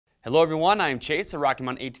Hello everyone, I am Chase, a Rocky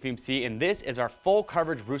Mountain ATV, and this is our full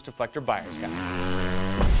coverage Roost Deflector buyer's guide.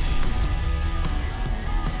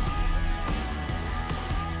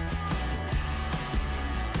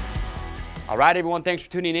 All right, everyone, thanks for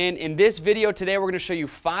tuning in. In this video today, we're going to show you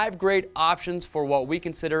 5 great options for what we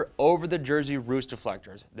consider over-the-jersey Roost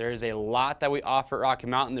deflectors. There is a lot that we offer at Rocky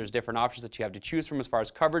Mountain. There's different options that you have to choose from as far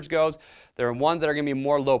as coverage goes. There are ones that are going to be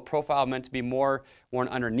more low profile, meant to be more worn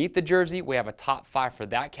underneath the jersey. We have a top 5 for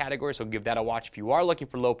that category, so give that a watch if you are looking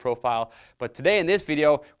for low profile. But today in this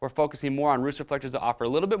video, we're focusing more on Roost deflectors that offer a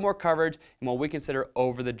little bit more coverage and what we consider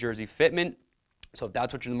over-the-jersey fitment. So if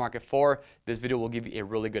that's what you're in the market for, this video will give you a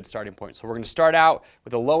really good starting point. So we're going to start out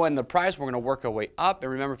with the low end of the price. We're going to work our way up.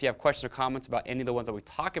 And remember, if you have questions or comments about any of the ones that we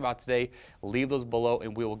talk about today, leave those below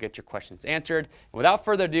and we will get your questions answered. And without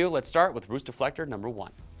further ado, let's start with Roost Deflector number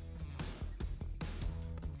 1.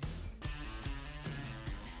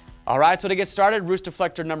 All right, so to get started, Roost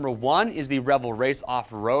Deflector number 1 is the Revel Race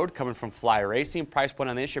Off-Road coming from Fly Racing. Price point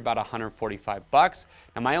on this, you're about $145.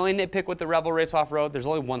 Now, my only nitpick with the Revel Race Off-Road, there's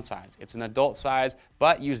only one size. It's an adult size,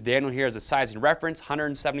 but use Daniel here as a sizing reference.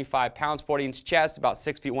 175 pounds, 40-inch chest, about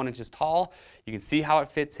 6 feet 1 inches tall. You can see how it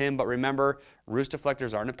fits him, but remember, Roost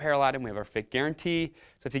deflectors are an apparel item. We have our fit guarantee.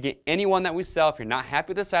 So if you get any one that we sell, if you're not happy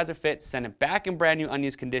with the size or fit, send it back in brand new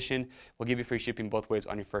unused condition. We'll give you free shipping both ways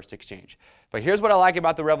on your first exchange. But here's what I like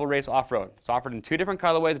about the Revel Race Off-Road. It's offered in 2 different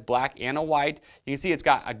colorways, black and a white. You can see it's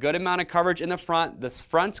got a good amount of coverage in the front. This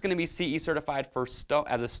front's going to be CE certified for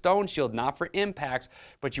as a stone shield, not for impacts,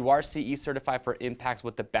 but you are CE certified for impacts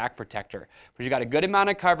with the back protector. But you got a good amount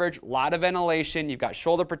of coverage, a lot of ventilation. You've got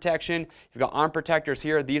shoulder protection. You've got arm protectors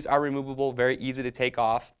here. These are removable, very easy to take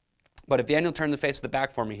off. But if Daniel turns the face to the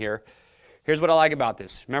back for me here, here's what I like about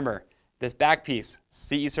this. Remember, this back piece,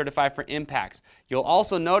 CE certified for impacts. You'll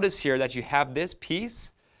also notice here that you have this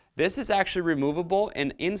piece. This is actually removable,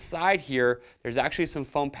 and inside here, there's actually some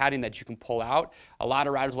foam padding that you can pull out. A lot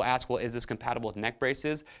of riders will ask, well, is this compatible with neck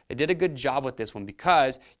braces? They did a good job with this one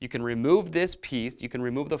because you can remove this piece, you can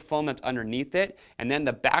remove the foam that's underneath it, and then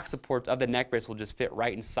the back supports of the neck brace will just fit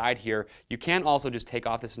right inside here. You can also just take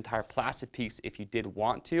off this entire plastic piece if you did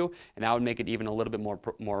want to, and that would make it even a little bit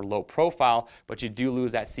more low profile, but you do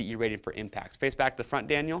lose that CE rating for impacts. Face back to the front,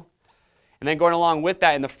 Daniel. And then going along with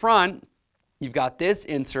that in the front, you've got this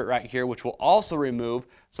insert right here, which will also remove,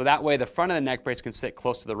 so that way the front of the neck brace can sit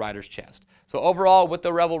close to the rider's chest. So overall, with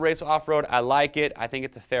the Revel Race Off-Road, I like it. I think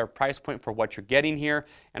it's a fair price point for what you're getting here.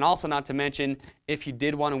 And also, not to mention, if you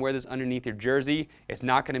did want to wear this underneath your jersey, it's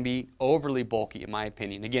not going to be overly bulky, in my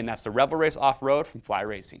opinion. Again, that's the Revel Race Off-Road from Fly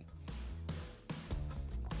Racing.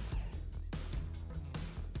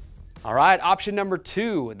 All right, option number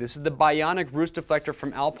 2. This is the Bionic Roost Deflector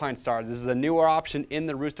from Alpinestars. This is a newer option in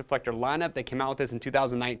the Roost Deflector lineup. They came out with this in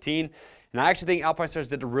 2019. And I actually think Alpinestars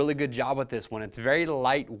did a really good job with this one. It's very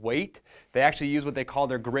lightweight. They actually use what they call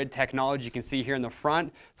their grid technology. You can see here in the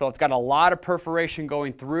front. So it's got a lot of perforation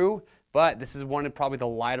going through. But this is one of probably the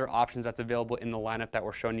lighter options that's available in the lineup that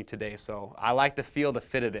we're showing you today. So I like the feel, the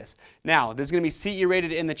fit of this. Now, this is going to be CE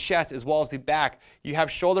rated in the chest as well as the back. You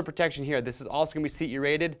have shoulder protection here. This is also going to be CE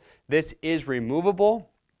rated. This is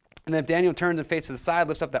removable. And then if Daniel turns and faces to the side,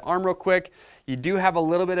 lifts up the arm real quick, you do have a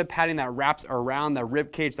little bit of padding that wraps around the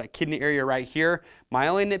rib cage, that kidney area right here. My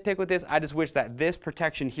only nitpick with this, I just wish that this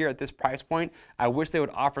protection here at this price point, I wish they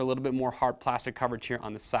would offer a little bit more hard plastic coverage here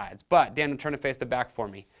on the sides. But Daniel, turn and face the back for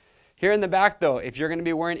me. Here in the back though, if you're going to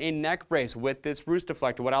be wearing a neck brace with this Roost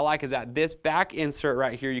deflector, what I like is that this back insert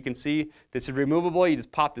right here, you can see this is removable. You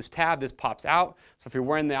just pop this tab, this pops out. So if you're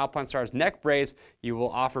wearing the Alpinestars neck brace, you will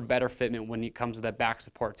offer better fitment when it comes to the back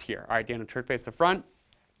supports here. All right, Daniel, turn face the front.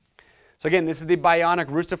 So again, this is the Bionic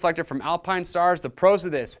Roost deflector from Alpinestars. The pros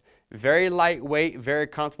of this: very lightweight, very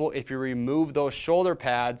comfortable. If you remove those shoulder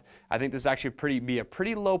pads, I think this is actually be a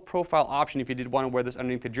pretty low profile option if you did want to wear this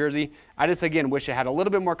underneath the jersey. I just, again, wish it had a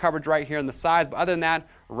little bit more coverage right here on the sides, but other than that,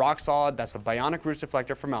 rock solid. That's the Bionic Roost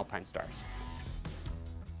deflector from Alpinestars.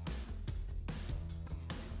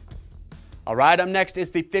 All right, up next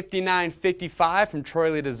is the 5955 from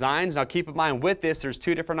Troy Lee Designs. Now keep in mind with this, there's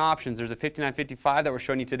 2 different options. There's a 5955 that we're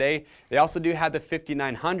showing you today. They also do have the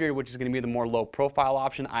 5900, which is going to be the more low profile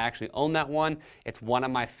option. I actually own that one. It's one of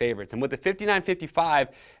my favorites. And with the 5955,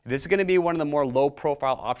 this is going to be one of the more low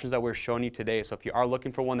profile options that we're showing you today. So if you are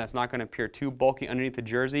looking for one that's not going to appear too bulky underneath the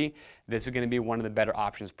jersey, this is going to be one of the better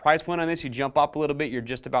options. Price point on this, you jump up a little bit, you're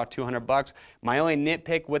just about $200. My only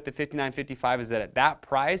nitpick with the 5955 is that at that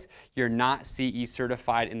price, you're not not CE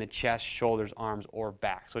certified in the chest, shoulders, arms, or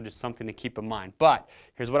back. So just something to keep in mind. But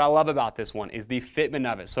here's what I love about this one is the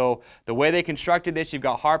fitment of it. So the way they constructed this, you've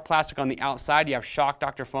got hard plastic on the outside, you have shock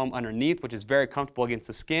Dr. foam underneath, which is very comfortable against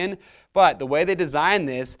the skin. But the way they designed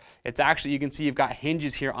this, it's actually, you can see you've got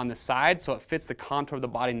hinges here on the side, so it fits the contour of the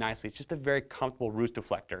body nicely. It's just a very comfortable Roost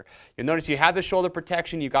deflector. You'll notice you have the shoulder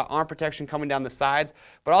protection, you've got arm protection coming down the sides,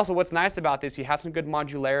 but also what's nice about this, you have some good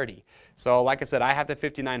modularity. So like I said, I have the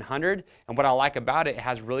 5900, and what I like about it, it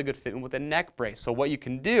has really good fitment with a neck brace. So what you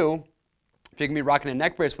can do, if you're going to be rocking a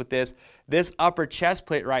neck brace with this upper chest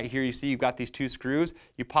plate right here, you see you've got these two screws.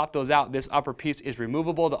 You pop those out. This upper piece is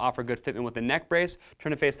removable to offer good fitment with the neck brace.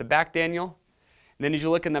 Turn to face the back, Daniel. And then as you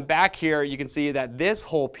look in the back here, you can see that this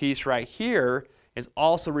whole piece right here is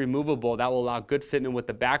also removable. That will allow good fitment with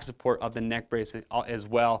the back support of the neck brace as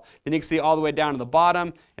well. Then you can see all the way down to the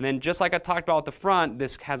bottom. And then just like I talked about at the front,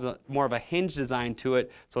 this has more of a hinge design to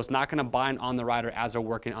it, so it's not going to bind on the rider as they're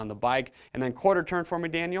working on the bike. And then quarter turn for me,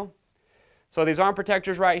 Daniel. So these arm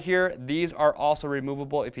protectors right here, these are also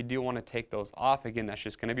removable if you do want to take those off. Again, that's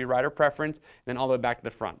just going to be rider preference. And then all the way back to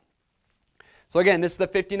the front. So again, this is the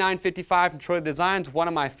 5955 from Troy Designs, one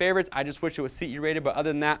of my favorites. I just wish it was CE rated, but other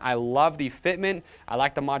than that, I love the fitment. I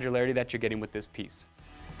like the modularity that you're getting with this piece.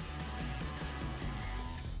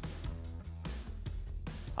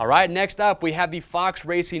 All right, next up, we have the Fox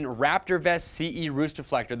Racing Raptor Vest CE Roost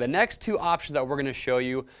Deflector. The next two options that we're going to show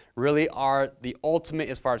you really are the ultimate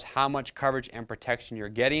as far as how much coverage and protection you're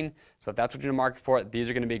getting. So if that's what you're in the market for, these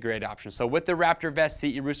are going to be great options. So with the Raptor Vest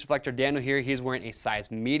CE Roost Deflector, Daniel here, he's wearing a size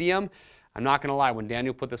medium. I'm not going to lie, when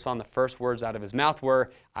Daniel put this on, the first words out of his mouth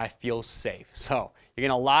were, "I feel safe." So you're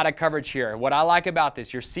getting a lot of coverage here. What I like about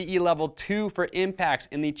this, you're CE level 2 for impacts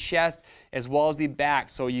in the chest as well as the back.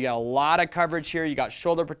 So you got a lot of coverage here. You got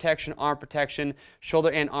shoulder protection, arm protection.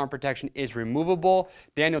 Shoulder and arm protection is removable.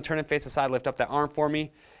 Daniel, turn and face the side, lift up that arm for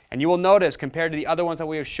me. And you will notice, compared to the other ones that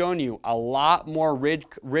we have shown you, a lot more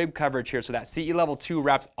rib coverage here. So that CE level 2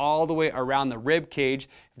 wraps all the way around the rib cage.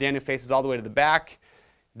 Daniel faces all the way to the back.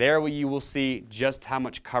 There you will see just how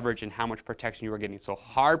much coverage and how much protection you are getting. So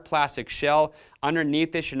hard plastic shell.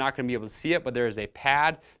 Underneath this, you're not going to be able to see it, but there is a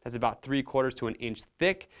pad that's about 3/4 to an inch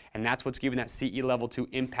thick, and that's what's giving that CE level 2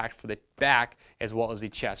 impact for the back as well as the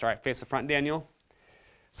chest. All right, face the front, Daniel.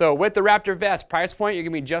 So with the Raptor Vest, price point, you're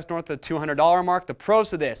going to be just north of the $200 mark. The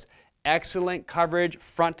pros to this, excellent coverage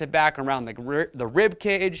front to back around the rib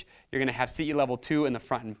cage. You're going to have CE level 2 in the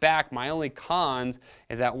front and back. My only cons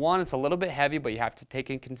is that one, it's a little bit heavy, but you have to take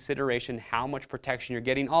in consideration how much protection you're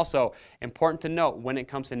getting. Also, important to note when it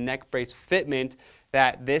comes to neck brace fitment,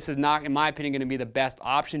 that this is not, in my opinion, going to be the best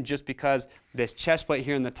option just because this chest plate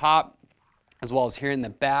here in the top as well as here in the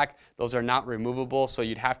back, those are not removable, so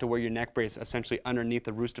you'd have to wear your neck brace essentially underneath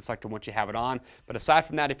the Roost Deflector once you have it on. But aside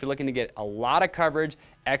from that, if you're looking to get a lot of coverage,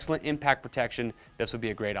 excellent impact protection, this would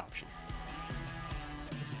be a great option.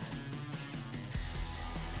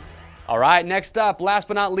 All right, next up, last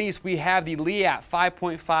but not least, we have the Leatt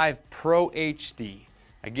 5.5 Pro HD.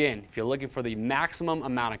 Again, if you're looking for the maximum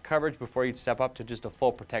amount of coverage before you step up to just a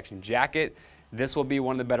full protection jacket, this will be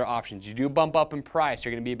one of the better options. You do bump up in price.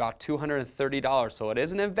 You're going to be about $230, so it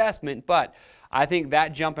is an investment, but I think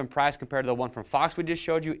that jump in price compared to the one from Fox we just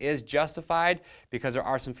showed you is justified because there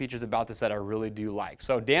are some features about this that I really do like.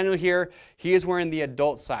 So Daniel here, he is wearing the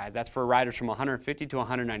adult size. That's for riders from 150 to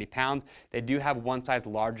 190 pounds. They do have one size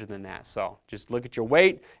larger than that, so just look at your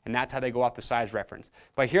weight, and that's how they go off the size reference.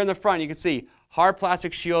 But here in the front, you can see hard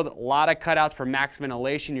plastic shield, a lot of cutouts for max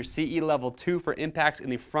ventilation. Your CE level 2 for impacts in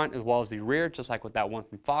the front as well as the rear, just like with that one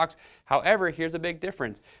from Fox. However, here's a big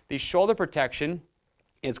difference. The shoulder protection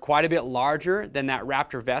is quite a bit larger than that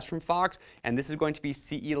Raptor Vest from Fox, and this is going to be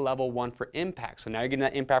CE level 1 for impact. So now you're getting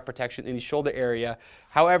that impact protection in the shoulder area.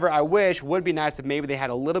 However, I wish, would be nice if maybe they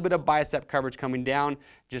had a little bit of bicep coverage coming down,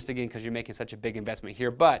 just again because you're making such a big investment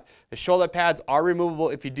here. But the shoulder pads are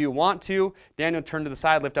removable if you do want to. Daniel, turn to the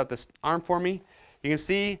side, lift up this arm for me. You can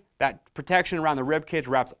see that protection around the rib cage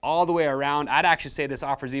wraps all the way around. I'd actually say this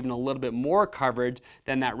offers even a little bit more coverage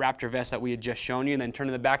than that Raptor Vest that we had just shown you. And then turn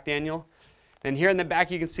to the back, Daniel. And here in the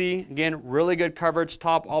back you can see, again, really good coverage,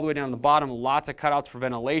 top all the way down to the bottom, lots of cutouts for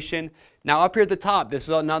ventilation. Now up here at the top, this is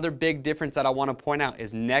another big difference that I want to point out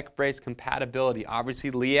is neck brace compatibility.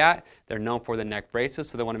 Obviously Leatt, they're known for the neck braces,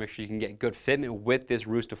 so they want to make sure you can get good fitment with this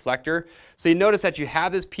Roost Deflector. So you notice that you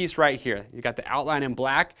have this piece right here. You got the outline in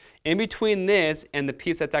black. In between this and the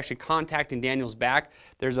piece that's actually contacting Daniel's back,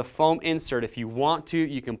 there's a foam insert. If you want to,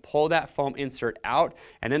 you can pull that foam insert out,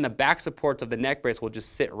 and then the back supports of the neck brace will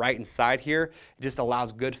just sit right inside here. It just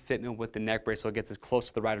allows good fitment with the neck brace so it gets as close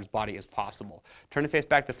to the rider's body as possible. Turn the face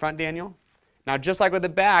back to the front, Daniel. Now, just like with the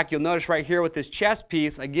back, you'll notice right here with this chest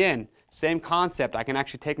piece, again, same concept. I can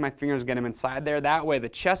actually take my fingers and get them inside there. That way, the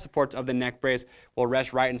chest supports of the neck brace will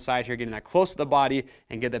rest right inside here, getting that close to the body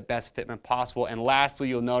and get the best fitment possible. And lastly,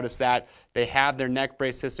 you'll notice that they have their neck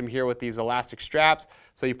brace system here with these elastic straps.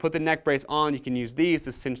 So you put the neck brace on, you can use these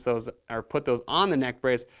to cinch those or put those on the neck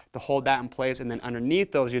brace to hold that in place. And then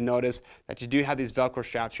underneath those, you'll notice that you do have these Velcro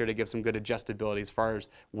straps here to give some good adjustability as far as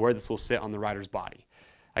where this will sit on the rider's body.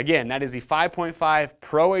 Again, that is the 5.5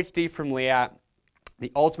 Pro HD from Leatt.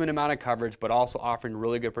 The ultimate amount of coverage, but also offering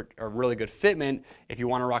really good fitment if you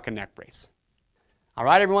want to rock a neck brace. All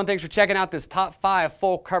right, everyone, thanks for checking out this top 5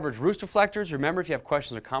 full coverage Roost Deflectors. Remember, if you have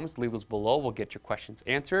questions or comments, leave those below. We'll get your questions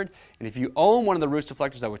answered. And if you own one of the Roost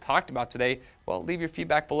Deflectors that we talked about today, well, leave your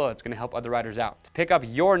feedback below. It's going to help other riders out. To pick up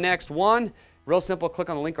your next one, real simple, click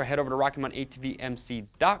on the link or head over to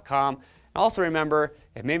RockyMountain-ATVMC.com. And also remember,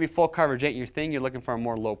 if maybe full coverage ain't your thing, you're looking for a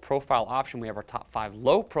more low profile option, we have our top 5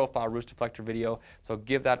 low profile Roost Deflector video, so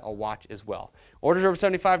give that a watch as well. Orders over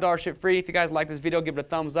 $75 ship free. If you guys like this video, give it a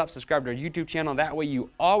thumbs up, subscribe to our YouTube channel. That way you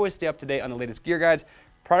always stay up to date on the latest gear guides,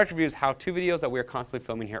 product reviews, how-to videos that we are constantly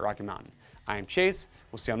filming here at Rocky Mountain. I am Chase.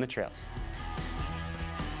 We'll see you on the trails.